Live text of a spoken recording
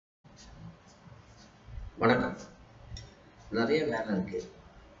வணக்கம். நிறைய வேலை இருக்கு.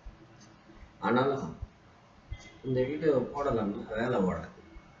 ஆனாலும் இந்த வீடியோ போடலாம்னா வேலை ஓடாது.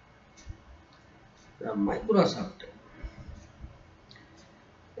 மைக்ரோசாஃப்ட்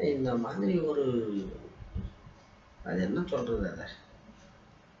இந்த மாதிரி அது என்ன சொல்றது, அதை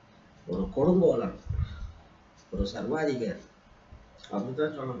ஒரு கொடுங்கோலன், ஒரு சர்வாதிகாரி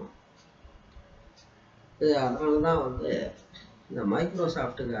அப்படிதான் சொல்லணும். அதனாலதான் இந்த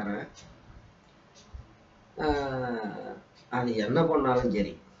மைக்ரோசாஃப்ட்டுக்காரன் அது என்ன பண்ணாலும்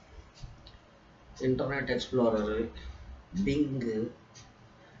சரி, இன்டர்நெட் எக்ஸ்ப்ளோரரு, பிங்கு,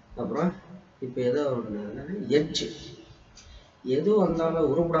 அப்புறம் இப்போ ஏதோ ஒன்று எட்ஜ், எது வந்தாலும்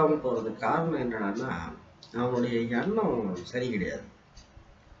உருப்படாமல் போகிறதுக்கு காரணம் என்னன்னா அவனுடைய எண்ணம் சரி கிடையாது.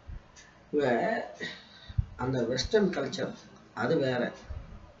 அந்த வெஸ்டர்ன் கல்ச்சர் அது வேற,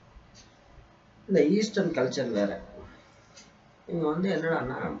 இந்த ஈஸ்டர்ன் கல்ச்சர் வேற. இவங்க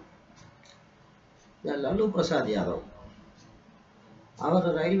என்னடான்னா, இந்த லல்லு பிரசாத் யாதவ் அவர்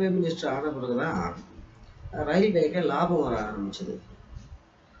ரயில்வே மினிஸ்டர் ஆன பிறகுதான் ரயில்வேக்கு லாபம் வர ஆரம்பிச்சது.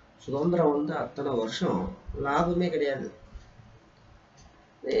 சுதந்திரம் அத்தனை வருஷம் லாபமே கிடையாது.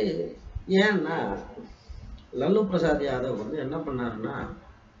 ஏன்னா லல்லு பிரசாத் யாதவ் என்ன பண்ணாருன்னா,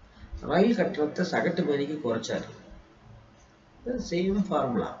 ரயில் கட்டணத்தை சகட்டு மதிக்கு குறைச்சாரு. Same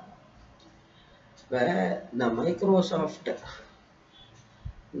formula. இந்த மைக்ரோசாஃப்ட்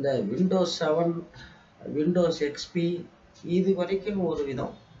இந்த விண்டோஸ் 7, விண்டோஸ் எக்ஸ்பி இது வரைக்கும் ஒரு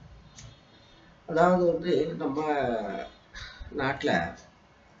விதம். அதாவது நம்ம நாட்டில்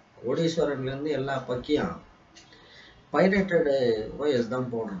கோடீஸ்வரன்லேருந்து எல்லா பக்கியும் பைரேட்டடு ஓஎஸ் தான்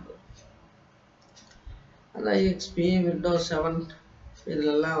போடுறது. அந்த எக்ஸ்பி, விண்டோஸ் 7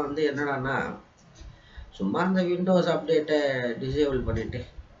 இதிலெல்லாம் என்னடான்னா, சும்மா அந்த விண்டோஸ் அப்டேட்டை டிசேபிள் பண்ணிவிட்டு,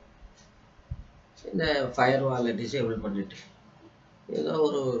 இந்த ஃபயர்வாலை டிசேபிள் பண்ணிவிட்டு, ஏதோ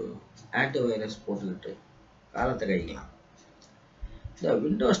ஒரு ஆன்டிவைரஸ் போட்டுக்கிட்டு காலத்தை கழிக்கலாம். இந்த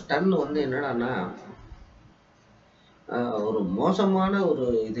விண்டோஸ் 10 என்னடான்னா ஒரு மோசமான ஒரு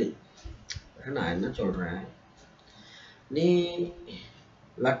இது. நான் என்ன சொல்கிறேன், நீ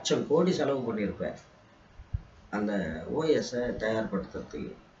லட்சம் கோடி செலவு பண்ணியிருப்ப அந்த ஓஎஸை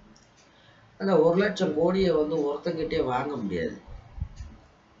தயார்படுத்துறதுக்கு. அந்த 1,00,000 கோடியை ஒருத்தங்கிட்டே வாங்க முடியாது.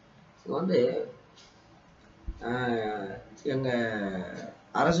 எங்கள்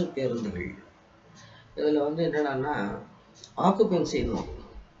அரசு பேருந்துகள் இதில் என்னடான்னா ஆக்குபென்சின்னு,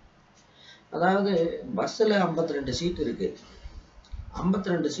 அதாவது பஸ்ஸில் 52 சீட் இருக்குது,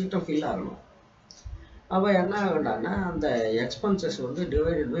 52 சீட்டும் ஃபில் ஆகணும். அப்போ என்ன ஆகண்டான்னா, அந்த எக்ஸ்பென்சஸ்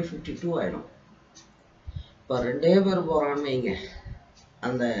டிவைடட் பை 52 ஆகிடும். இப்போ 2 பேர் போகிறான்னு வைங்க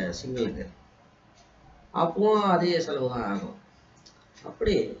அந்த சிங்கிளுக்கு, அப்பவும் அதே செலவு தான் ஆகும்.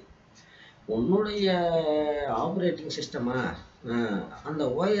 அப்படி உன்னுடைய ஆப்ரேட்டிங் சிஸ்டமா அந்த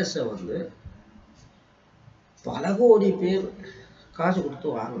ஓஎஸை பல கோடி பேர் காசு கொடுத்து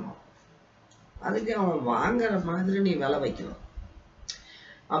வாங்கணும். அதுக்கு அவன் வாங்குற மாதிரி நீ விலை வைக்கணும்.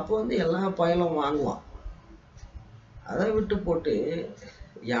 அப்போ எல்லா பயலும் வாங்குவான். அதை விட்டு போட்டு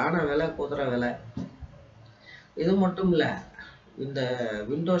யானை விலை, குதிரை விலை, இது மட்டும் இல்லை, இந்த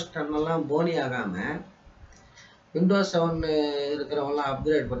விண்டோஸ் 10 போனி ஆகாமல் விண்டோஸ் 7 இருக்கிறவங்களாம்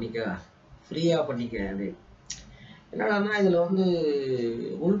அப்கிரேட் பண்ணிக்க, ஃப்ரீயாக பண்ணிக்க. என்னடான்னா இதில்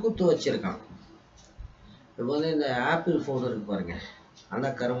உள்குத்து வச்சுருக்கான். இப்போ இந்த ஆப்பிள் ஃபோன் இருக்கு பாருங்க, அந்த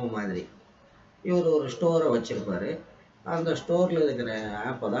கரும்பு மாதிரி இவர் ஒரு ஸ்டோரை வச்சுருப்பார். அந்த ஸ்டோரில் இருக்கிற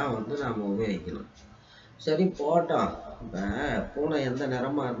ஆப்பை தான் நாம் உபயோகிக்கணும். சரி போட்டோம். இப்போ பூனை எந்த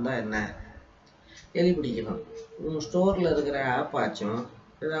நிறமாக இருந்தால் என்ன, எலி பிடிக்கணும். ஸ்டோரில் இருக்கிற ஆப் ஆச்சும்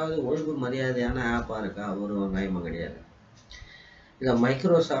ஏதாவது ஒழுங்கு மரியாதையான ஆப்பாக இருக்கா? ஒரு வெங்காயமும் கிடையாது. இந்த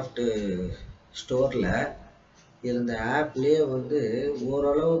மைக்ரோசாஃப்ட் ஸ்டோரில் இருந்த ஆப்லேயே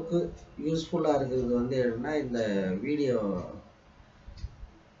ஓரளவுக்கு யூஸ்ஃபுல்லாக இருக்கிறது என்னன்னா, இந்த வீடியோ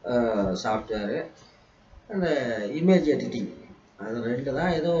சாஃப்ட்வேரு, அந்த இமேஜ் எடிட்டிங், அது 2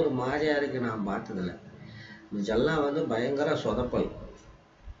 தான் ஏதோ ஒரு மாதிரியாக இருக்குது. நான் பார்த்ததில்ல. மிச்செல்லாம் பயங்கர சொதப்பல்.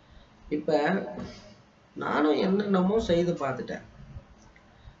 இப்போ நானும் என்னென்னமோ செய்து பார்த்துட்டேன்.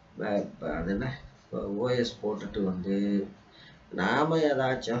 இப்போ அது என்ன, இப்போ ஓஎஸ் போட்டுட்டு நாம்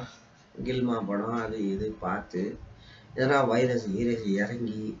ஏதாச்சும் கில்மா படம் அது இது பார்த்து எதனா வைரஸ்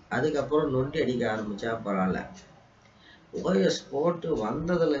இறங்கி அதுக்கப்புறம் நொண்டி அடிக்க ஆரம்பித்தா பரவாயில்ல. ஓஎஸ் போட்டு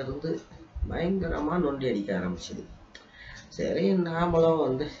வந்ததுலேருந்து பயங்கரமாக நொண்டி அடிக்க ஆரம்பிச்சிது. சரி, நாமளும்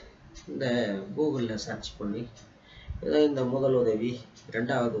இந்த கூகுளில் சர்ச் பண்ணி ஏதோ இந்த முதல் உதவி,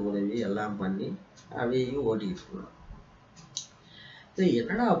 2வது உதவி எல்லாம் பண்ணி அவையும் ஓட்டிக்கிட்டு இருக்கணும். இது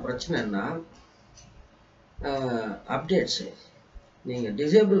என்னடா பிரச்சனைன்னா, அப்டேட்ஸு நீங்கள்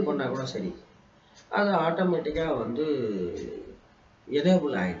டிசேபிள் பண்ணால் கூட சரி, அது ஆட்டோமேட்டிக்காக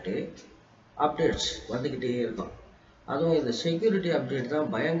எனேபிள் ஆகிட்டு அப்டேட்ஸ் வந்துக்கிட்டே இருக்கும். அதுவும் இந்த செக்யூரிட்டி அப்டேட்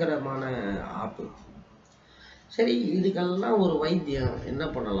தான் பயங்கரமான ஆப்பு. சரி, இதுக்கெல்லாம் ஒரு வைத்தியம் என்ன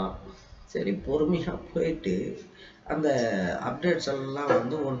பண்ணலாம்? சரி, பொறுமையாக போயிட்டு அந்த அப்டேட்ஸ் எல்லாம்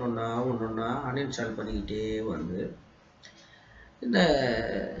வந்து ஒன்றொன்னா அன்இன்ஸ்டால் பண்ணிக்கிட்டே வந்து இந்த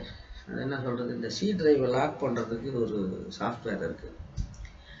என்ன சொல்கிறது, இந்த சி டிரைவை லாக் பண்ணுறதுக்கு ஒரு சாஃப்ட்வேர் இருக்குது.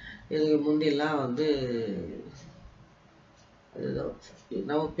 இதுக்கு முந்திலாம் வந்து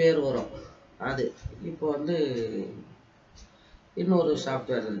நம்ம பேர் வரும், அது இப்போ வந்து இன்னொரு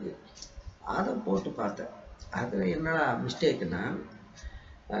சாஃப்ட்வேர் இருக்குது. அதை போட்டு பார்த்தேன். அதில் என்னடா மிஸ்டேக்குன்னா,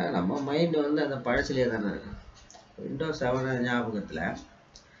 நம்ம மைண்டு வந்து அந்த பழசிலே தானே இருக்கு. விண்டோஸ் 7 ஞாபகத்தில்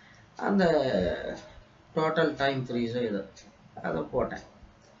அந்த டோட்டல் டைம் ஃப்ரீஸோ ஏதோ அதை போட்டேன்.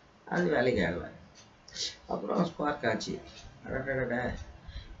 அது வேலைக்கு ஆகலை. அப்புறம் ஸ்பார்க் ஆச்சு. அடடட,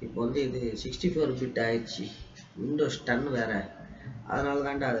 இப்போ வந்து இது 64 பிட் ஆயிடுச்சு, விண்டோஸ் 10 வேறு, அதனால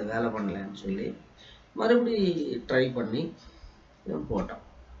தாண்டா அது வேலை பண்ணலன்னு சொல்லி மறுபடி ட்ரை பண்ணி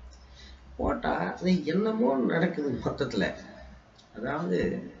போட்டால் அது என்னமோ நடக்குது மொத்தத்தில். அதாவது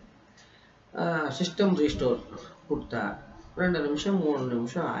சிஸ்டம் ரீஸ்டோர் கொடுத்தா 2 நிமிஷம் 3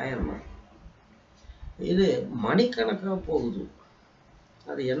 நிமிஷம் ஆயிரமா, இது மணிக்கணக்காக போகுது.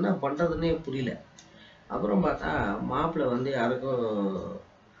 அது என்ன பண்ணுறதுன்னே புரியல. அப்புறம் பார்த்தா மாப்பிள்ளை வந்து யாருக்கும்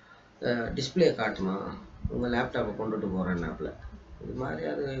டிஸ்பிளே காட்டணும், உங்கள் லேப்டாப்பை கொண்டுட்டு போகிறேன்னாப்புல. இது மாதிரி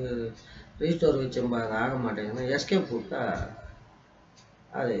அது ரீஸ்டோர் வச்சோம்பா அது ஆக மாட்டேங்குதுன்னா எஸ்கேப் கொடுத்தா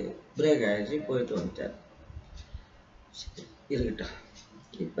அது பிரேக் ஆகிடுச்சு, போயிட்டு வந்துட்டார். இருக்கட்டும்.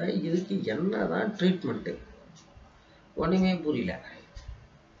 இப்போ இதுக்கு என்ன தான் ட்ரீட்மெண்ட்டு ஒன்றுமே புரியல.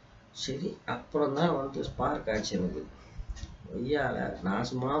 சரி, அப்புறம் தான் வந்து ஸ்பார்க் ஆச்சு எனக்கு. ஐயால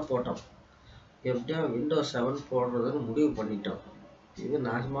நாசமாக போட்டோம். எப்படியும் விண்டோஸ் 7 போடுறதுன்னு முடிவு பண்ணிட்டோம். இது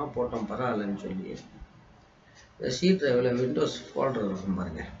நாசமாக போட்டோம், பரவாயில்லன்னு சொல்லி இந்த சி டிரைவில் விண்டோஸ் ஃபோல்டர் இருக்கும்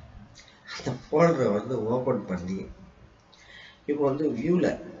பாருங்க, அந்த ஃபோல்டரை வந்து ஓப்பன் பண்ணி இப்போ வந்து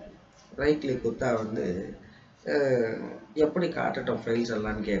வியூவில் ரைட் கிளிக் கொடுத்தா வந்து எப்படி காட்டட்டும் ஃபைல்ஸ்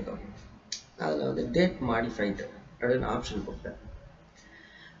எல்லாம்னு கேட்கும். அதில் வந்து டேட் மாடிஃபைடு அப்படின்னு ஆப்ஷன் கொடுத்தேன்.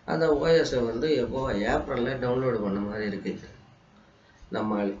 அந்த ஓஎஸை வந்து எப்போ ஏப்ரலில் டவுன்லோடு பண்ண மாதிரி இருக்குது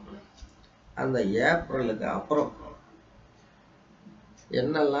நம்ம. அந்த ஏப்ரலுக்கு அப்புறம்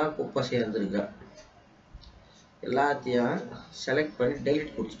என்னெல்லாம் குப்பை சேர்ந்துருக்கா எல்லாத்தையும் செலக்ட் பண்ணி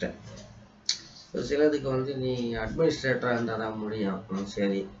டெலிட் கொடுத்துட்டேன். சிலதுக்கு வந்து நீ அட்மினிஸ்ட்ரேட்டராக இருந்தால் தான் முடியும்.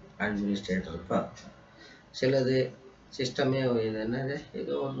 சரி, அட்மினிஸ்ட்ரேட்டருப்பா. சிலது சிஸ்டமே இது என்னது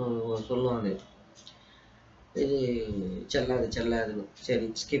ஏதோ ஒன்று சொல்லுவாங்க, இது செல்லாதுன்னு. சரி,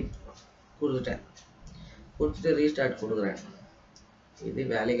 ஸ்கிப் கொடுத்துட்டு ரீஸ்டார்ட் கொடுக்குறேன். இது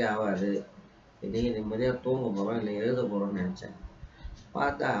வேலைக்கு ஆகாது, இன்றைக்கி நிம்மதியாக தூங்க போகிறோம் இல்லை எழுத போகிறோம்னு நினச்சேன்.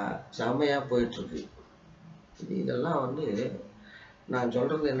 பார்த்தா செம்மையாக போயிட்டுருக்கு. இதெல்லாம் வந்து நான்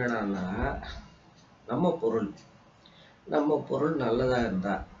சொல்கிறது என்னடான்னா, நம்ம பொருள் நல்லதாக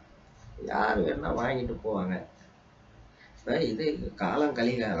இருந்தால் யார் வேணால் வாங்கிட்டு போவாங்க. இப்போ இது காலம்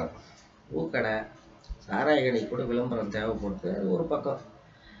கலிகாலம், பூக்கடை சாராய கடை கூட விளம்பரம் தேவைப்படுது. அது ஒரு பக்கம்.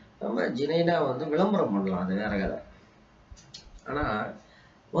 நம்ம ஜினைனாக வந்து விளம்பரம் பண்ணலாம், அது வேற கதை. ஆனால்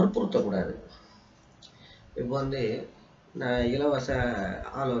வற்புறுத்தக்கூடாது. இப்போ வந்து நான் இலவச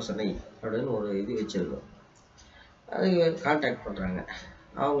ஆலோசனை அப்படின்னு ஒரு இது வச்சுருக்கோம். அது கான்டாக்ட் பண்ணுறாங்க,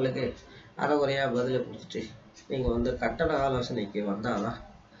 அவங்களுக்கு அரைகுறையாக பதிலை கொடுத்துட்டு நீங்கள் வந்து கட்டண ஆலோசனைக்கு வந்தால் தான்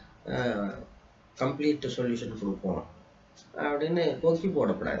கம்ப்ளீட் சொல்யூஷன் கொடுப்போம் அப்படின்னு கொக்கி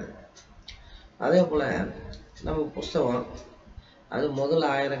போடக்கூடாது. அதே போல் நம்ம புஸ்தகம் அது முதல்ல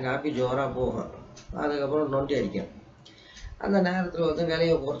 1000 காப்பி ஜோராக போகும், அதுக்கப்புறம் நொண்டி அடிக்கும். அந்த நேரத்தில் வந்து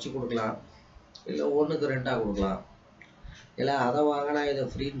விலையை குறைச்சி கொடுக்கலாம், இல்லை 1க்கு 2 கொடுக்கலாம், இல்லை அதை வாங்கினா இதை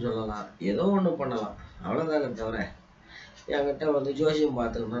ஃப்ரீன்னு சொல்லலாம், ஏதோ ஒன்று பண்ணலாம். அவ்வளோதானே தவிர என்கிட்ட வந்து ஜோசியம்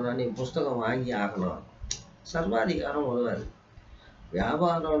பார்த்துக்கணும்னா நீ புஸ்தகம் வாங்கி ஆகணும், சர்வாதிகாரம் வருவார்.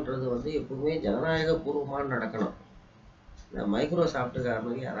 வியாபாரம்ன்றது வந்து எப்பவுமே ஜனநாயக பூர்வமாக நடக்கணும். இந்த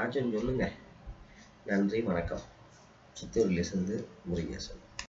மைக்ரோசாஃப்ட்டுக்காரனுக்கு யாராச்சும் சொல்லுங்கள். நன்றி, வணக்கம். சித்தூரிலிருந்து முருகேசன்.